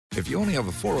If you only have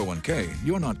a 401k,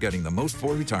 you're not getting the most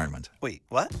for retirement. Wait,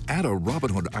 what? Add a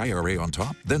Robinhood IRA on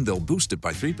top, then they'll boost it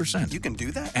by 3%. You can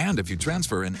do that? And if you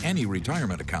transfer in any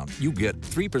retirement account, you get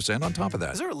 3% on top of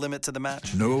that. Is there a limit to the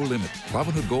match? No limit.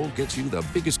 Robinhood Gold gets you the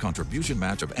biggest contribution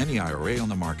match of any IRA on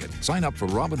the market. Sign up for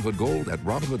Robinhood Gold at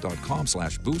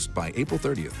Robinhood.com/boost by April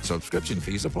 30th. Subscription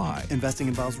fees apply. Investing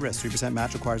involves risk. 3%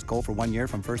 match requires gold for 1 year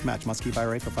from first match. Must keep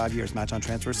IRA for 5 years. Match on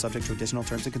transfers subject to additional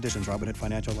terms and conditions. Robinhood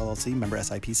Financial LLC, member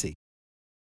SIPC.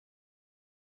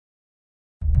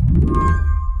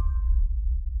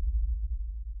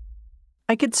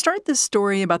 I could start this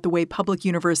story about the way public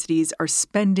universities are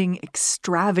spending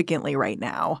extravagantly right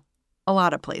now. A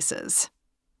lot of places.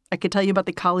 I could tell you about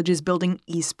the colleges building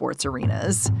esports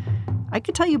arenas. I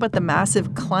could tell you about the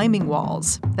massive climbing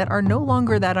walls that are no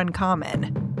longer that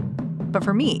uncommon. But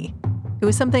for me, it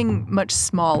was something much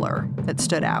smaller that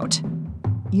stood out.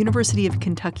 University of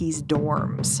Kentucky's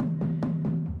dorms.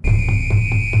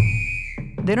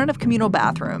 They don't have communal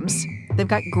bathrooms. They've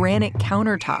got granite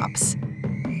countertops.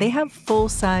 They have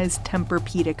full-size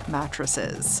Tempur-Pedic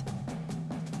mattresses.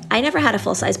 I never had a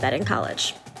full-size bed in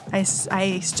college. I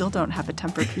still don't have a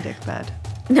Tempur-Pedic bed.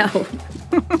 No.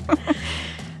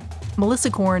 Melissa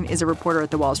Korn is a reporter at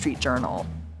the Wall Street Journal.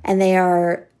 And they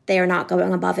are not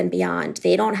going above and beyond.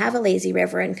 They don't have a lazy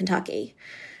river in Kentucky.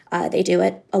 They do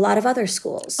at a lot of other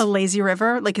schools. A lazy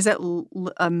river? Like, is that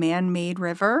a man-made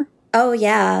river? Oh,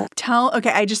 yeah.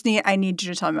 I need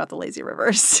you to tell me about the lazy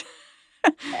rivers.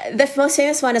 The most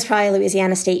famous one is probably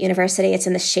Louisiana State University. It's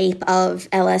in the shape of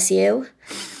LSU.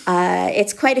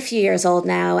 It's quite a few years old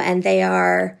now, and they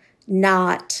are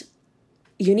not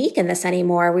unique in this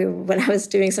anymore. When I was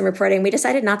doing some reporting, we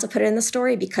decided not to put it in the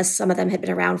story because some of them had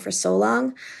been around for so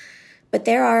long. But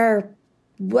there are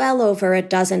well over a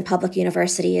dozen public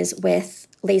universities with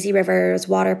lazy rivers,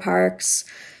 water parks.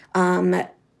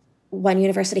 One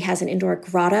university has an indoor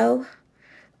grotto,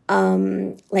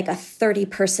 like a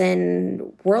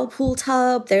 30-person whirlpool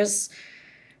tub.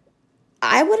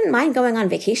 I wouldn't mind going on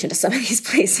vacation to some of these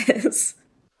places.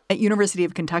 At University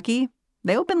of Kentucky,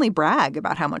 they openly brag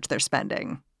about how much they're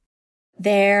spending.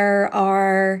 There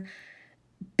are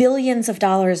billions of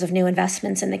dollars of new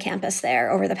investments in the campus there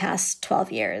over the past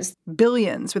 12 years.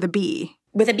 Billions with a B.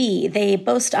 With a B. They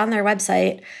boast on their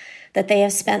website that they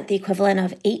have spent the equivalent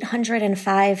of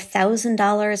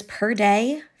 $805,000 per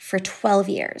day for 12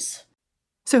 years.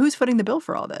 So who's footing the bill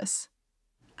for all this?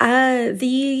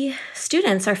 The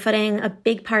students are footing a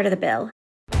big part of the bill.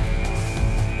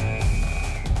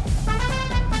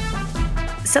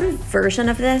 Some version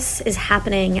of this is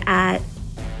happening at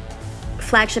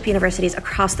flagship universities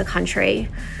across the country,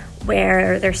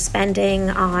 where they're spending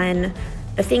on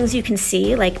the things you can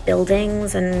see, like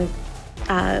buildings and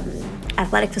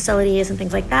athletic facilities and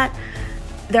things like that.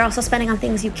 They're also spending on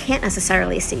things you can't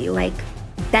necessarily see, like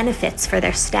benefits for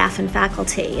their staff and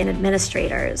faculty and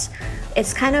administrators.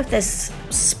 It's kind of this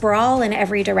sprawl in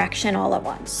every direction all at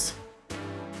once.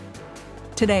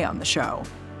 Today on the show,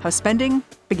 how spending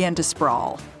began to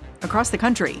sprawl across the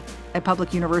country at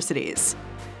public universities,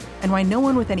 and why no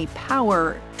one with any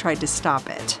power tried to stop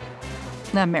it.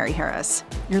 I'm Mary Harris.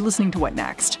 You're listening to What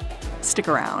Next? Stick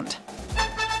around.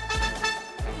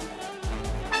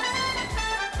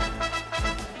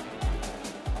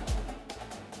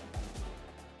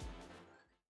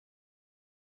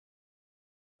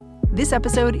 This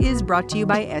episode is brought to you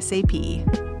by SAP.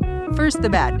 First, the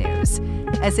bad news.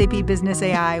 SAP Business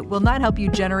AI will not help you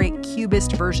generate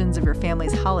cubist versions of your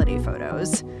family's holiday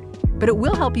photos, but it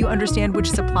will help you understand which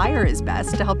supplier is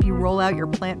best to help you roll out your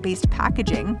plant-based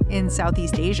packaging in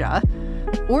Southeast Asia,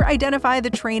 or identify the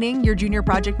training your junior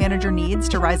project manager needs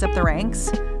to rise up the ranks,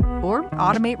 or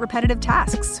automate repetitive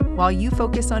tasks while you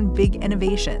focus on big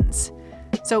innovations.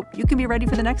 So you can be ready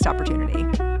for the next opportunity.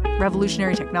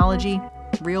 Revolutionary technology,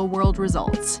 real-world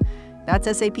results. That's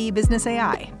SAP Business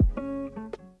AI.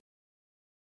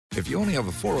 If you only have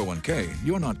a 401k,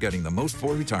 you're not getting the most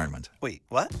for retirement. Wait,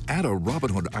 what? Add a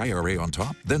Robinhood IRA on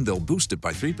top, then they'll boost it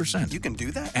by 3%. You can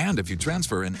do that? And if you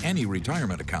transfer in any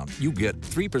retirement account, you get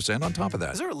 3% on top of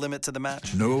that. Is there a limit to the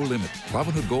match? No limit.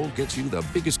 Robinhood Gold gets you the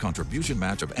biggest contribution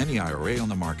match of any IRA on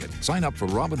the market. Sign up for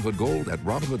Robinhood Gold at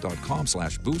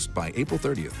Robinhood.com/boost by April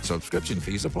 30th. Subscription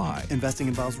fees apply. Investing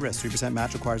involves risk. 3%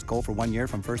 match requires gold for 1 year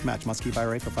from first match. Must keep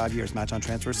IRA for 5 years. Match on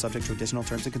transfers subject to additional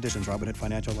terms and conditions. Robinhood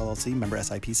Financial LLC, member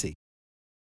SIPC.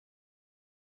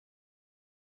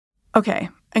 Okay,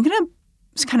 I'm going to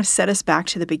just kind of set us back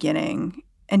to the beginning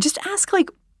and just ask,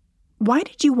 why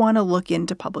did you want to look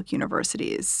into public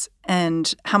universities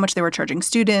and how much they were charging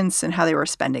students and how they were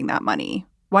spending that money?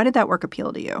 Why did that work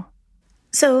appeal to you?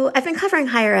 So I've been covering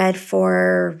higher ed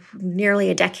for nearly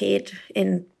a decade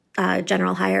in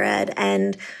general higher ed.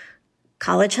 And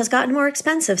college has gotten more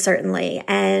expensive, certainly.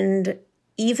 And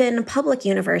even public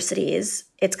universities,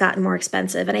 it's gotten more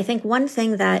expensive. And I think one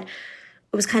thing that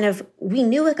was we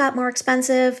knew it got more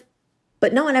expensive,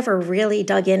 but no one ever really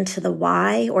dug into the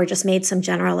why or just made some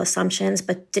general assumptions,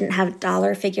 but didn't have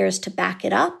dollar figures to back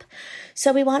it up.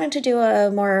 So we wanted to do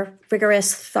a more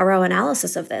rigorous, thorough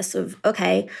analysis of this, of,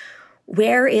 okay,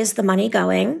 where is the money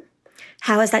going?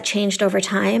 How has that changed over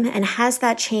time? And has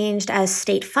that changed as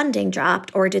state funding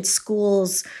dropped, or did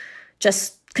schools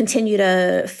just continue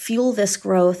to fuel this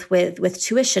growth with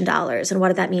tuition dollars? And what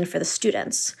did that mean for the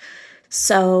students?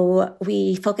 So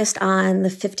we focused on the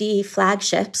 50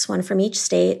 flagships, one from each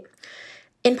state,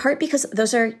 in part because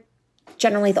those are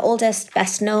generally the oldest,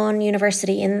 best-known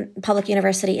public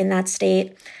university in that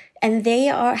state. And they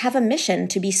have a mission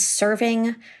to be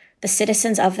serving the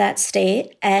citizens of that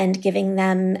state and giving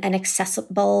them an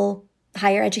accessible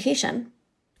higher education.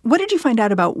 What did you find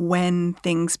out about when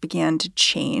things began to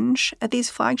change at these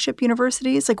flagship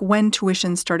universities? Like when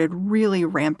tuition started really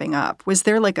ramping up? Was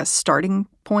there like a starting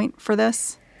point for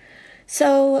this?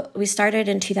 So we started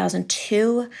in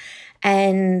 2002,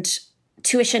 and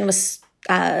tuition was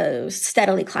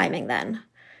steadily climbing then.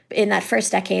 In that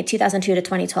first decade, 2002 to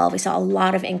 2012, we saw a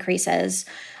lot of increases.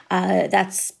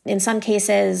 That's in some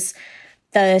cases,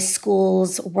 the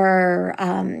schools were,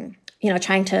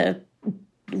 trying to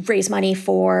raise money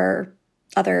for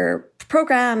other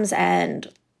programs and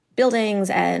buildings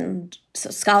and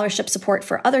scholarship support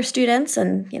for other students,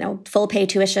 and full pay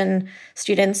tuition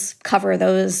students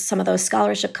cover some of those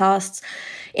scholarship costs.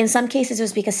 In some cases, it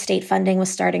was because state funding was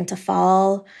starting to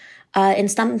fall. In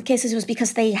some cases, it was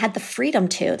because they had the freedom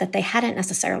that they hadn't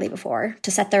necessarily before,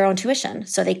 to set their own tuition.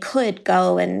 So they could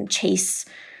go and chase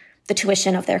the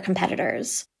tuition of their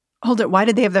competitors. Hold it. Why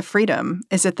did they have the freedom?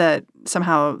 Is it that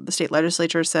somehow the state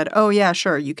legislature said, oh, yeah,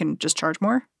 sure, you can just charge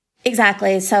more?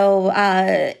 Exactly. So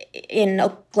in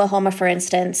Oklahoma, for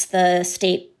instance, the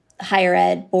state higher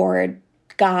ed board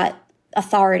got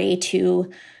authority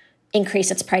to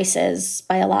increase its prices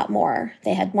by a lot more.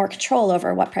 They had more control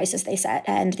over what prices they set,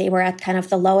 and they were at kind of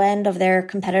the low end of their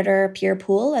competitor peer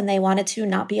pool, and they wanted to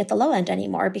not be at the low end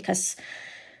anymore because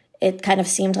it kind of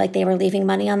seemed like they were leaving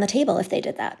money on the table if they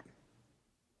did that.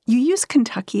 You use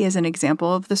Kentucky as an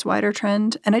example of this wider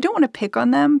trend, and I don't want to pick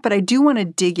on them, but I do want to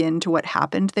dig into what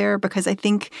happened there because I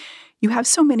think you have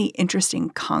so many interesting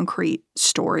concrete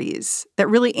stories that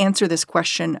really answer this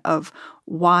question of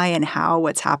why and how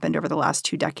what's happened over the last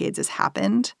 2 decades has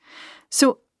happened.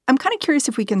 So I'm kind of curious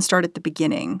if we can start at the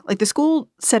beginning. Like the school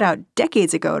set out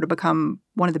decades ago to become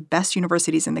one of the best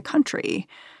universities in the country.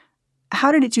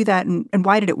 How did it do that, and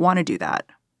why did it want to do that?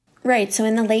 Right. So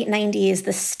in the late 90s,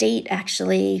 the state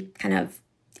actually kind of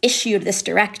issued this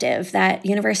directive that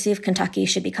University of Kentucky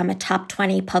should become a top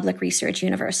 20 public research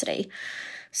university.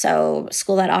 So a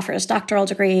school that offers doctoral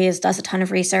degrees, does a ton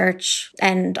of research,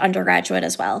 and undergraduate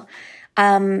as well.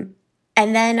 And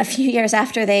then a few years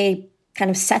after they kind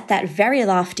of set that very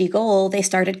lofty goal, they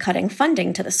started cutting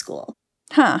funding to the school.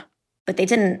 Huh. But they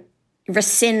didn't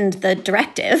rescind the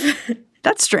directive.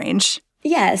 That's strange.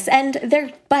 Yes, and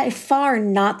they're by far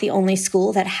not the only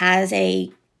school that has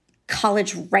a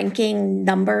college ranking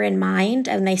number in mind,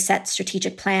 and they set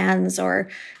strategic plans or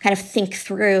kind of think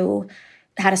through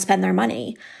how to spend their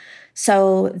money.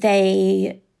 So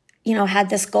they,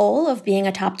 had this goal of being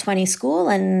a top 20 school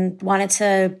and wanted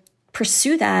to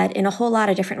pursue that in a whole lot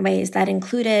of different ways. That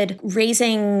included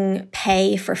raising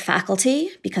pay for faculty,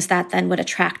 because that then would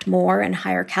attract more and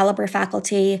higher caliber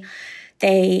faculty.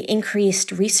 They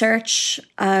increased research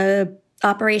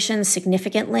operations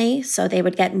significantly, so they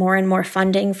would get more and more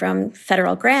funding from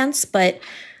federal grants, but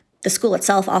the school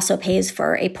itself also pays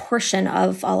for a portion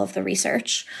of all of the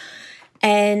research.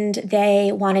 And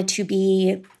they wanted to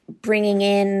be bringing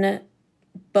in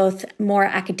both more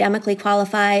academically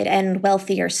qualified and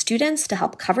wealthier students to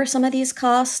help cover some of these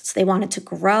costs. They wanted to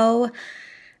grow.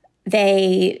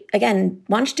 They, again,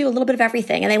 wanted to do a little bit of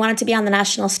everything, and they wanted to be on the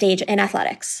national stage in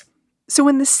athletics. So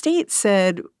when the state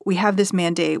said, we have this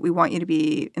mandate, we want you to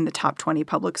be in the top 20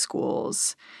 public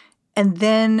schools, and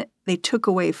then they took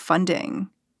away funding,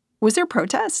 was there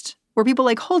protest? Were people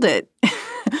like, hold it,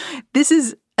 this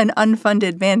is an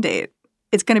unfunded mandate.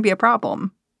 It's going to be a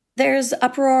problem. There's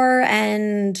uproar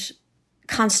and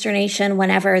consternation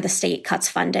whenever the state cuts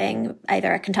funding,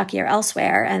 either at Kentucky or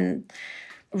elsewhere. And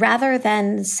rather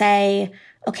than say,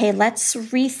 okay, let's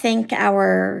rethink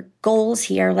our goals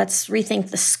here. Let's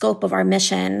rethink the scope of our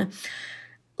mission.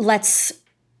 Let's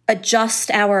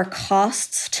adjust our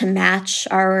costs to match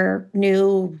our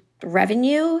new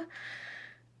revenue.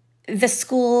 The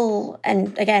school,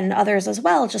 and again, others as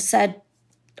well, just said,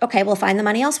 okay, we'll find the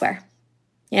money elsewhere.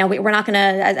 We're not going to,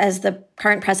 as the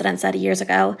current president said years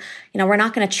ago, we're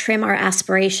not going to trim our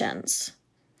aspirations.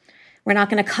 We're not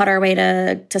going to cut our way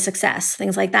to success,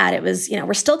 things like that. It was,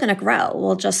 we're still going to grow.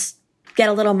 We'll just get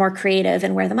a little more creative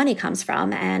in where the money comes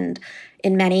from. And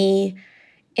in many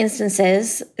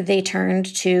instances, they turned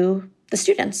to the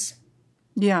students.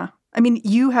 Yeah. I mean,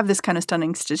 you have this kind of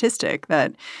stunning statistic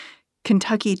that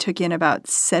Kentucky took in about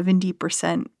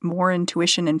 70% more in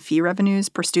tuition and fee revenues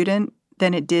per student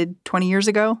than it did 20 years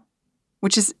ago,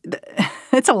 which is,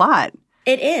 it's a lot.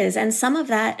 It is. And some of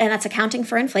that, and that's accounting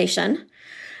for inflation.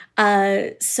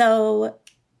 Some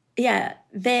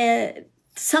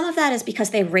of that is because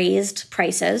they raised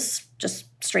prices, just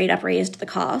straight up raised the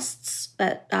costs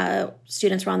that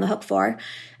students were on the hook for.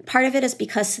 Part of it is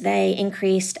because they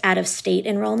increased out-of-state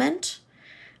enrollment.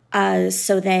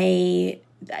 So they,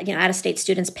 out-of-state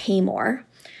students pay more.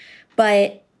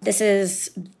 But this is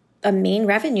a main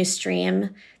revenue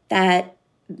stream that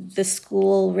the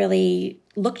school really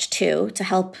looked to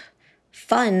help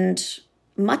fund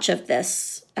much of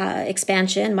this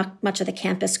expansion, much of the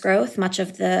campus growth, much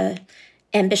of the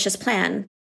ambitious plan.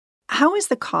 How is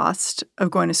the cost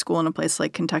of going to school in a place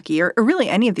like Kentucky, or really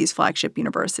any of these flagship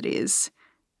universities,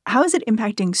 how is it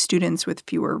impacting students with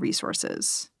fewer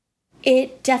resources?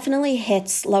 It definitely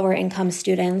hits lower income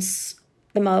students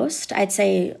the most. I'd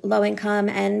say low income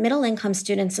and middle income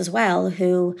students as well,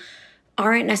 who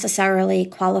aren't necessarily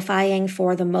qualifying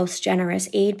for the most generous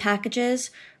aid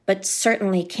packages, but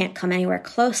certainly can't come anywhere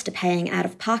close to paying out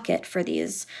of pocket for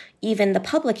these, even the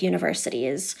public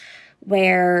universities,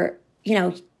 where,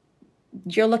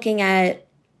 you're looking at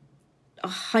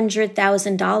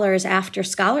 $100,000 after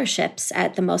scholarships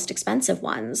at the most expensive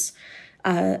ones.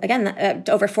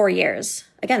 Over 4 years.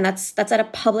 Again, that's at a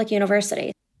public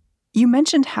university. You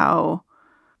mentioned how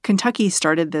Kentucky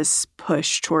started this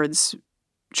push towards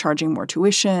charging more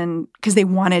tuition because they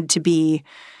wanted to be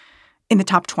in the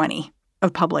top 20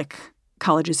 of public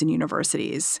colleges and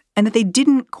universities, and that they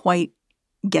didn't quite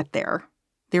get there.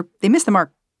 They missed the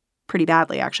mark pretty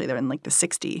badly, actually. They're in like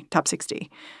the top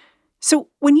 60. So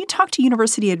when you talk to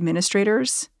university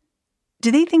administrators,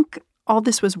 do they think all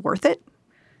this was worth it?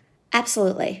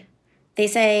 Absolutely. They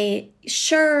say,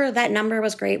 sure, that number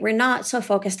was great. We're not so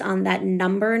focused on that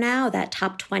number now, that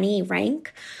top 20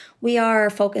 rank. We are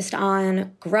focused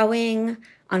on growing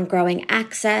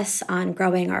access, on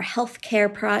growing our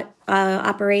healthcare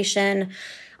operation,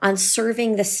 on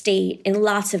serving the state in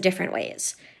lots of different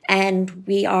ways. And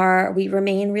we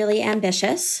remain really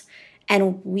ambitious,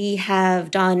 and we have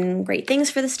done great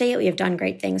things for the state. We have done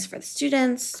great things for the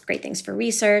students, great things for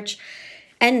research.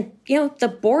 And,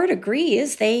 the board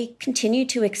agrees. They continue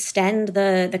to extend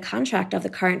the contract of the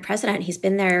current president. He's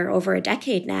been there over a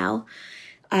decade now.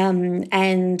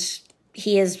 And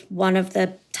he is one of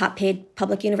the top paid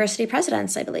public university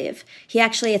presidents, I believe.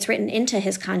 It's written into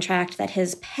his contract that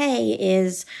his pay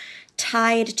is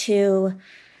tied to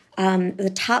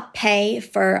the top pay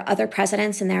for other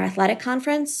presidents in their athletic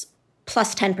conference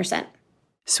plus 10%.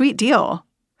 Sweet deal.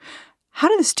 How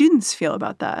do the students feel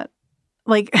about that?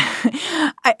 Like,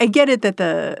 I get it that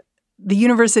the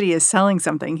university is selling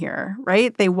something here,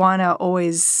 right? They want to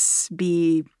always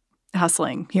be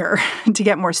hustling here to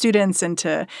get more students and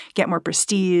to get more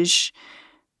prestige.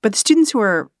 But the students who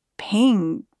are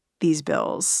paying these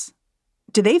bills,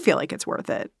 do they feel like it's worth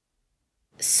it?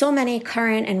 So many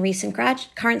current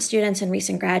students and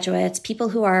recent graduates, people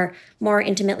who are more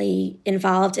intimately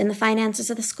involved in the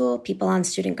finances of the school, people on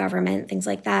student government, things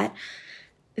like that,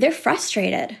 they're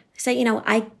frustrated. Say,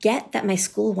 I get that my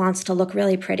school wants to look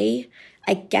really pretty.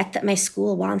 I get that my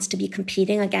school wants to be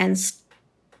competing against,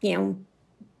 an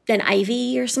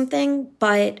Ivy or something,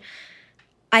 but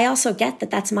I also get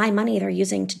that that's my money they're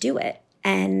using to do it.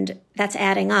 And that's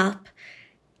adding up.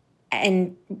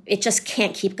 And it just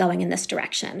can't keep going in this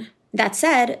direction. That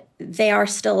said, they are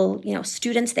still,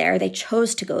 students there. They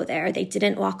chose to go there. They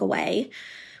didn't walk away.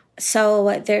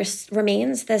 So there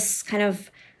remains this kind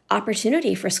of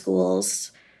opportunity for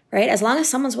schools, right? As long as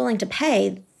someone's willing to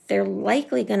pay, they're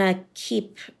likely going to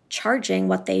keep charging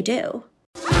what they do.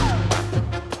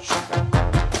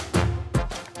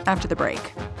 After the break,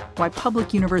 why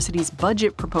public universities'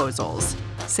 budget proposals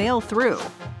sail through,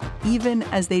 even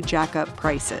as they jack up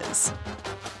prices.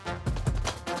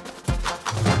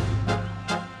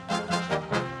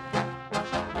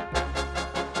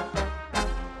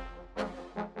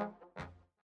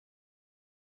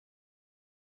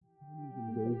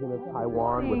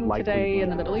 Taiwan would likely today in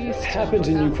the Middle East. What happens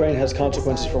in Ukraine has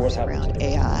consequences for what's happening around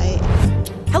AI.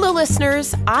 Hello,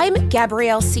 listeners. I'm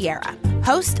Gabrielle Sierra,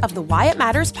 host of the Why It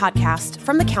Matters podcast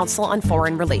from the Council on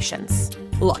Foreign Relations.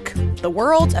 Look, the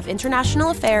world of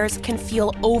international affairs can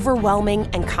feel overwhelming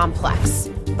and complex,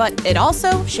 but it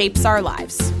also shapes our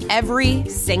lives every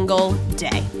single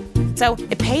day. So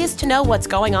it pays to know what's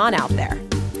going on out there.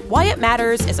 Why It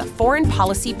Matters is a foreign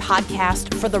policy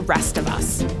podcast for the rest of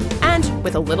us. And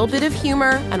with a little bit of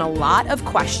humor and a lot of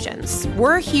questions,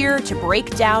 we're here to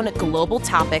break down global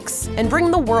topics and bring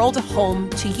the world home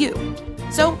to you.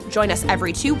 So join us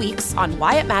every 2 weeks on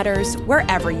Why It Matters,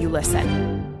 wherever you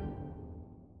listen.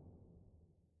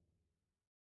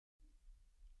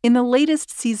 In the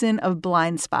latest season of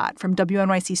Blind Spot from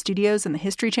WNYC Studios and the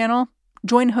History Channel,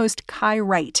 join host Kai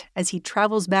Wright as he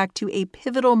travels back to a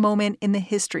pivotal moment in the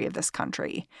history of this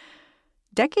country.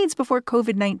 Decades before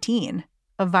COVID-19,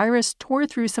 a virus tore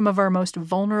through some of our most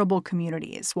vulnerable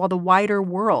communities while the wider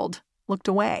world looked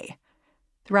away.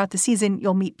 Throughout the season,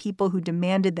 you'll meet people who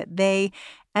demanded that they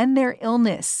and their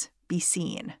illness be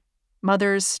seen.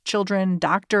 Mothers, children,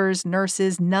 doctors,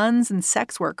 nurses, nuns, and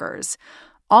sex workers,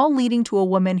 all leading to a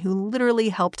woman who literally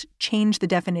helped change the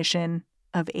definition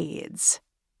of AIDS.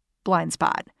 Blind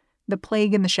Spot, The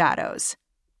Plague in the Shadows.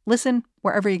 Listen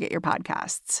wherever you get your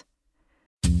podcasts.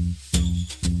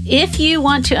 If you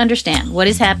want to understand what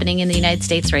is happening in the United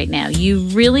States right now, you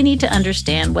really need to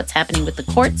understand what's happening with the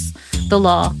courts, the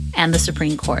law, and the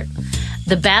Supreme Court.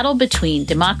 The battle between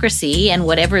democracy and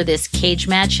whatever this cage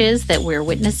match is that we're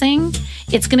witnessing,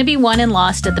 it's going to be won and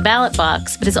lost at the ballot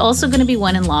box, but it's also going to be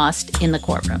won and lost in the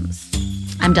courtrooms.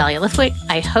 I'm Dahlia Lithwick.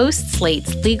 I host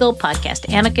Slate's legal podcast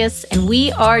Amicus, and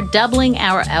we are doubling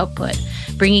our output,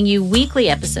 bringing you weekly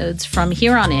episodes from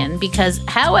here on in, because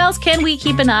how else can we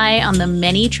keep an eye on the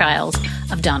many trials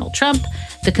of Donald Trump,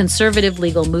 the conservative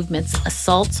legal movement's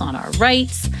assaults on our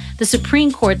rights, the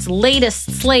Supreme Court's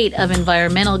latest slate of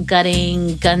environmental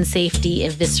gutting, gun safety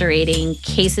eviscerating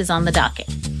cases on the docket.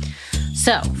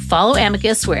 So follow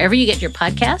Amicus wherever you get your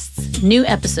podcasts. New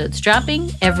episodes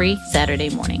dropping every Saturday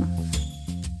morning.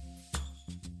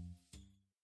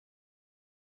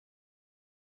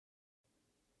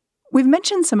 We've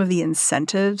mentioned some of the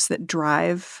incentives that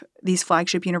drive these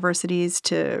flagship universities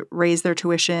to raise their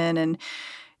tuition and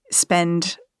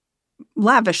spend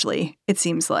lavishly, it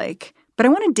seems like. But I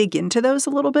want to dig into those a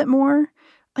little bit more.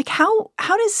 Like, how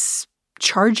does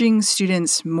charging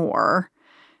students more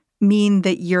mean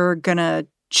that you're going to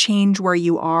change where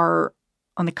you are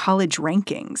on the college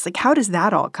rankings? Like, how does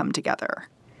that all come together?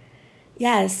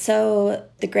 Yeah, so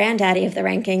the granddaddy of the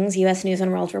rankings, U.S. News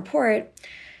and World Report,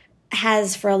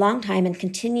 has for a long time and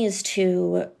continues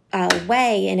to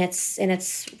weigh in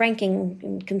its ranking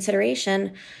and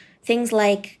consideration things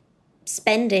like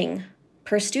spending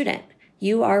per student.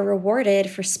 You are rewarded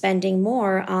for spending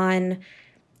more on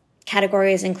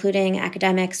categories including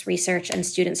academics, research, and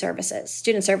student services.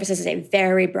 Student services is a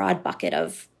very broad bucket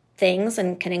of things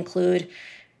and can include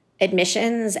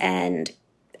admissions and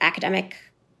academic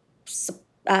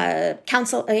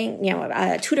counseling,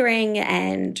 tutoring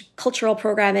and cultural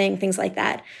programming, things like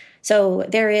that. So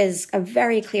there is a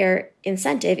very clear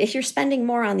incentive. If you're spending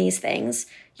more on these things,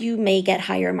 you may get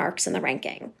higher marks in the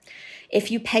ranking. If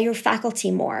you pay your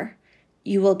faculty more,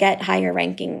 you will get higher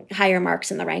marks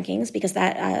in the rankings, because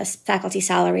that faculty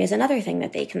salary is another thing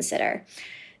that they consider.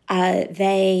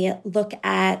 They look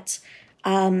at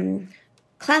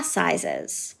class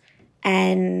sizes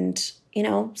and,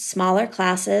 smaller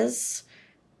classes.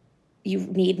 You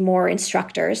need more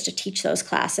instructors to teach those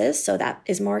classes, so that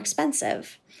is more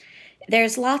expensive.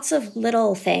 There's lots of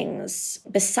little things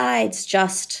besides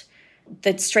just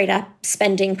the straight up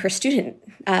spending per student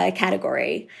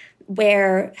category,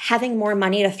 where having more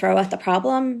money to throw at the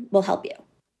problem will help you.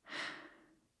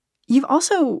 You've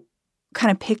also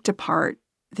kind of picked apart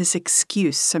this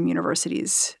excuse some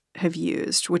universities have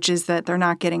used, which is that they're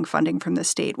not getting funding from the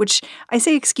state, which I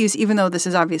say excuse, even though this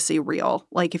is obviously real.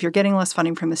 Like, if you're getting less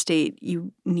funding from the state,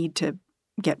 you need to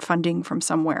get funding from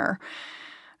somewhere.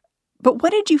 But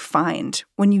what did you find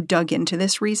when you dug into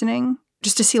this reasoning?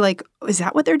 Just to see, like, is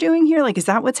that what they're doing here? Like, is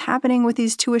that what's happening with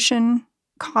these tuition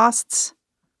costs?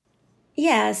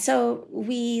 Yeah, so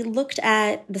we looked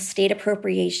at the state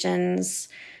appropriations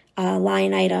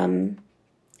line item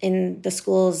in the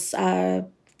school's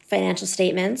financial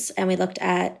statements, and we looked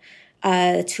at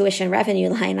tuition revenue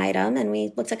line item, and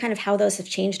we looked at kind of how those have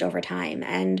changed over time.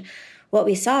 And what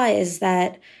we saw is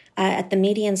that at the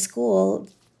median school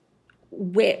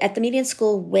where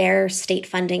state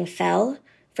funding fell,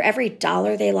 for every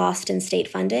dollar they lost in state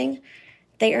funding,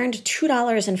 they earned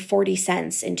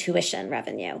 $2.40 in tuition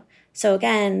revenue. So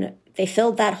again, they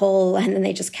filled that hole and then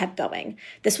they just kept going.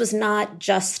 This was not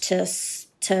just to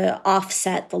to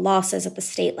offset the losses at the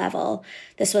state level.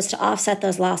 This was to offset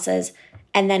those losses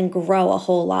and then grow a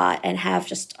whole lot and have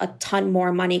just a ton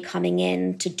more money coming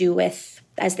in to do with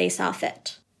as they saw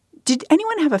fit. Did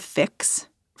anyone have a fix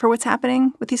for what's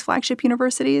happening with these flagship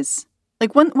universities?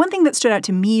 Like one thing that stood out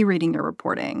to me reading your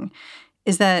reporting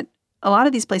is that a lot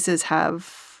of these places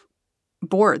have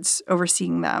boards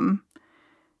overseeing them,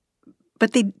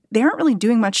 but they aren't really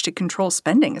doing much to control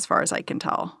spending as far as I can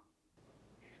tell.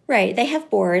 Right. They have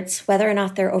boards. Whether or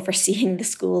not they're overseeing the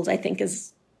schools, I think,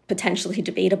 is potentially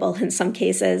debatable in some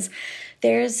cases.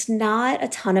 There's not a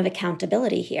ton of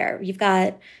accountability here. You've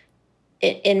got,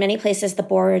 in many places, the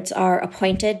boards are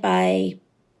appointed by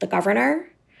the governor.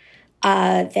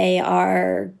 They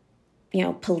are,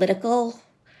 political.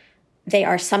 They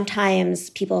are sometimes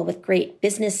people with great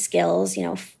business skills,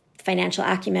 financial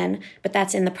acumen, but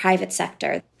that's in the private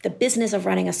sector. The business of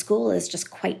running a school is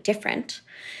just quite different.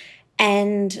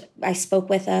 And I spoke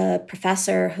with a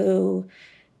professor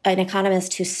an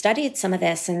economist who studied some of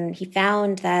this, and he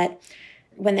found that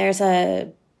when there's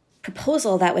a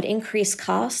proposal that would increase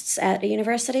costs at a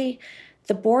university,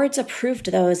 the boards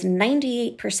approved those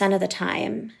 98% of the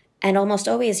time, and almost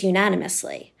always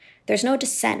unanimously. There's no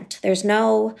dissent. There's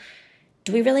no,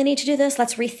 do we really need to do this?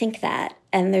 Let's rethink that.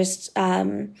 And there's,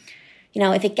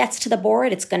 if it gets to the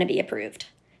board, it's going to be approved.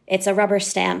 It's a rubber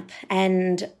stamp.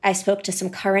 And I spoke to some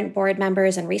current board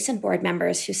members and recent board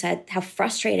members who said how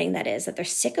frustrating that is, that they're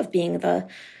sick of being the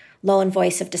lone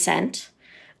voice of dissent.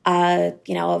 A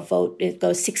vote, it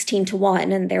goes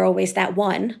 16-1, and they're always that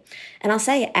one. And I'll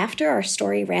say, after our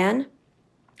story ran,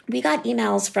 we got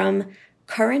emails from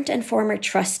current and former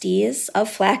trustees of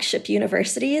flagship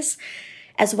universities,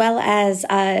 as well as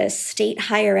state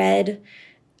higher ed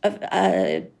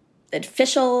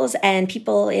officials and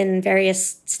people in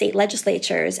various state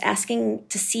legislatures asking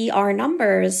to see our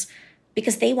numbers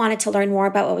because they wanted to learn more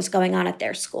about what was going on at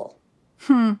their school.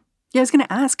 Yeah, I was going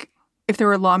to ask if there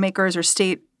were lawmakers or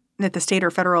at the state or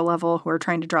federal level who are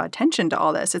trying to draw attention to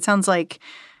all this. It sounds like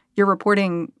your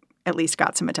reporting at least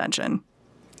got some attention.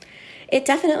 It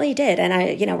definitely did.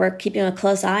 And we're keeping a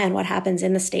close eye on what happens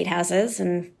in the state houses.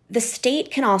 And the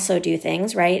state can also do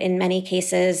things, right? In many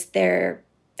cases,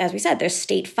 as we said, there's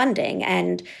state funding,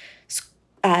 and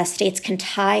states can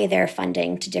tie their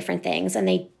funding to different things. And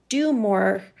they do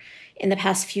more in the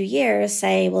past few years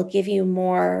say, we'll give you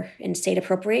more in state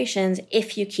appropriations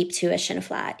if you keep tuition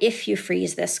flat, if you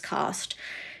freeze this cost,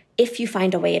 if you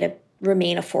find a way to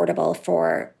remain affordable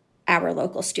for our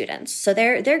local students. So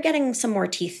they're getting some more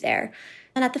teeth there.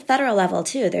 And at the federal level,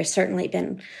 too, there's certainly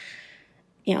been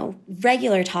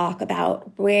regular talk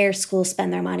about where schools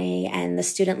spend their money and the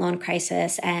student loan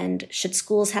crisis, and should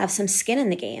schools have some skin in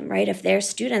the game, right? If their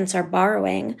students are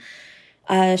borrowing,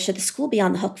 should the school be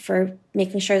on the hook for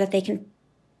making sure that they can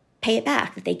pay it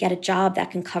back, that they get a job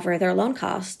that can cover their loan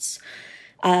costs?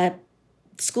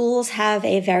 Schools have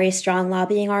a very strong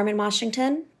lobbying arm in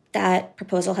Washington. That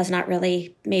proposal has not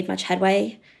really made much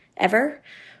headway ever.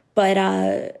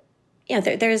 But,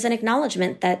 there's an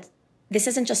acknowledgement that this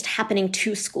isn't just happening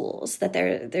to schools, that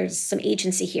there's some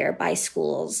agency here by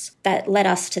schools that led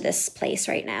us to this place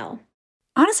right now.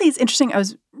 Honestly, it's interesting. I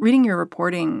was reading your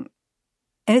reporting,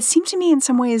 and it seemed to me in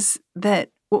some ways that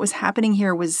what was happening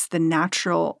here was the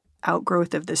natural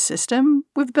outgrowth of the system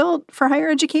we've built for higher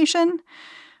education.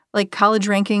 Like, college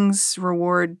rankings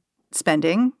reward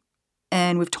spending,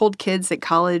 and we've told kids that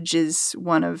college is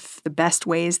one of the best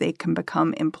ways they can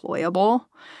become employable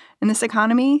in this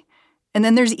economy. And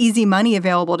then there's easy money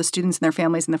available to students and their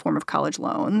families in the form of college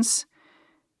loans.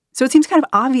 So it seems kind of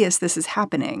obvious this is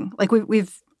happening. Like,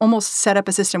 we've almost set up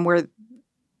a system where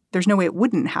there's no way it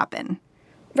wouldn't happen.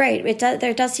 Right.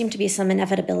 There does seem to be some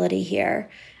inevitability here.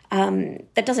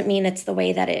 That doesn't mean it's the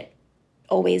way that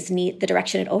the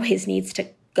direction it always needs to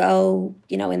go,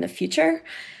 in the future.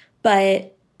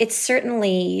 But it's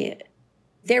certainly,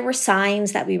 there were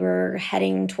signs that we were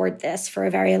heading toward this for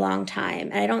a very long time.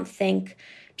 And I don't think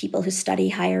people who study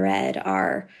higher ed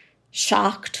are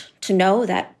shocked to know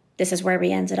that this is where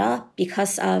we ended up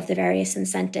because of the various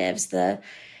incentives, the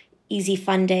easy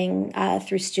funding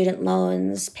through student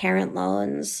loans, parent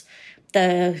loans,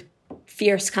 the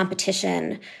fierce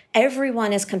competition.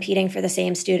 Everyone is competing for the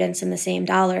same students and the same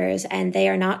dollars, and they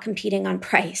are not competing on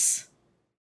price.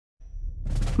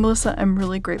 Melissa, I'm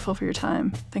really grateful for your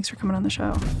time. Thanks for coming on the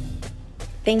show.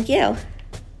 Thank you.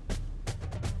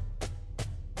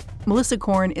 Melissa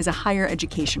Korn is a higher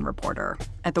education reporter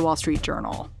at The Wall Street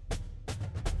Journal.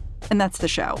 And that's the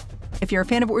show. If you're a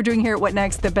fan of what we're doing here at What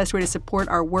Next, the best way to support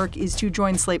our work is to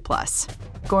join Slate Plus.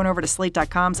 Go on over to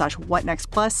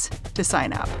slate.com/whatnextplus to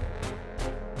sign up.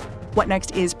 What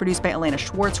Next is produced by Elena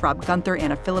Schwartz, Rob Gunther,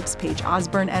 Anna Phillips, Paige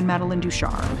Osborne, and Madeline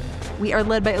Ducharme. We are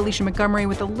led by Alicia Montgomery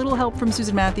with a little help from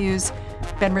Susan Matthews.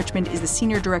 Ben Richmond is the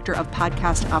Senior Director of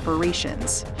Podcast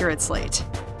Operations here at Slate.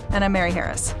 And I'm Mary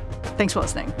Harris. Thanks for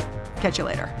listening. Catch you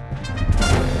later.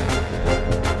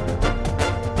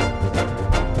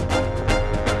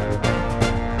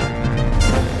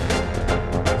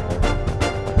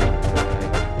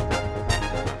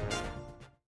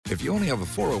 If you only have a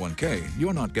 401k,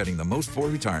 you're not getting the most for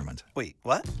retirement. Wait,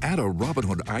 what? Add a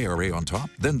Robinhood IRA on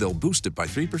top, then they'll boost it by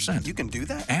 3%. You can do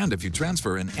that? And if you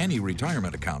transfer in any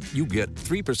retirement account, you get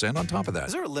 3% on top of that.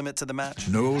 Is there a limit to the match?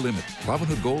 No limit.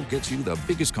 Robinhood Gold gets you the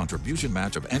biggest contribution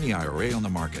match of any IRA on the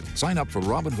market. Sign up for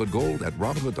Robinhood Gold at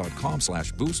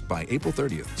Robinhood.com/boost by April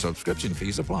 30th. Subscription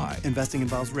fees apply. Investing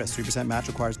involves risk. 3% match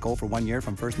requires Gold for 1 year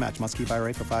from first match. Must keep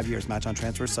IRA for 5 years. Match on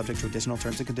transfers subject to additional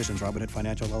terms and conditions. Robinhood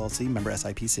Financial LLC, member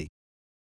SIPC.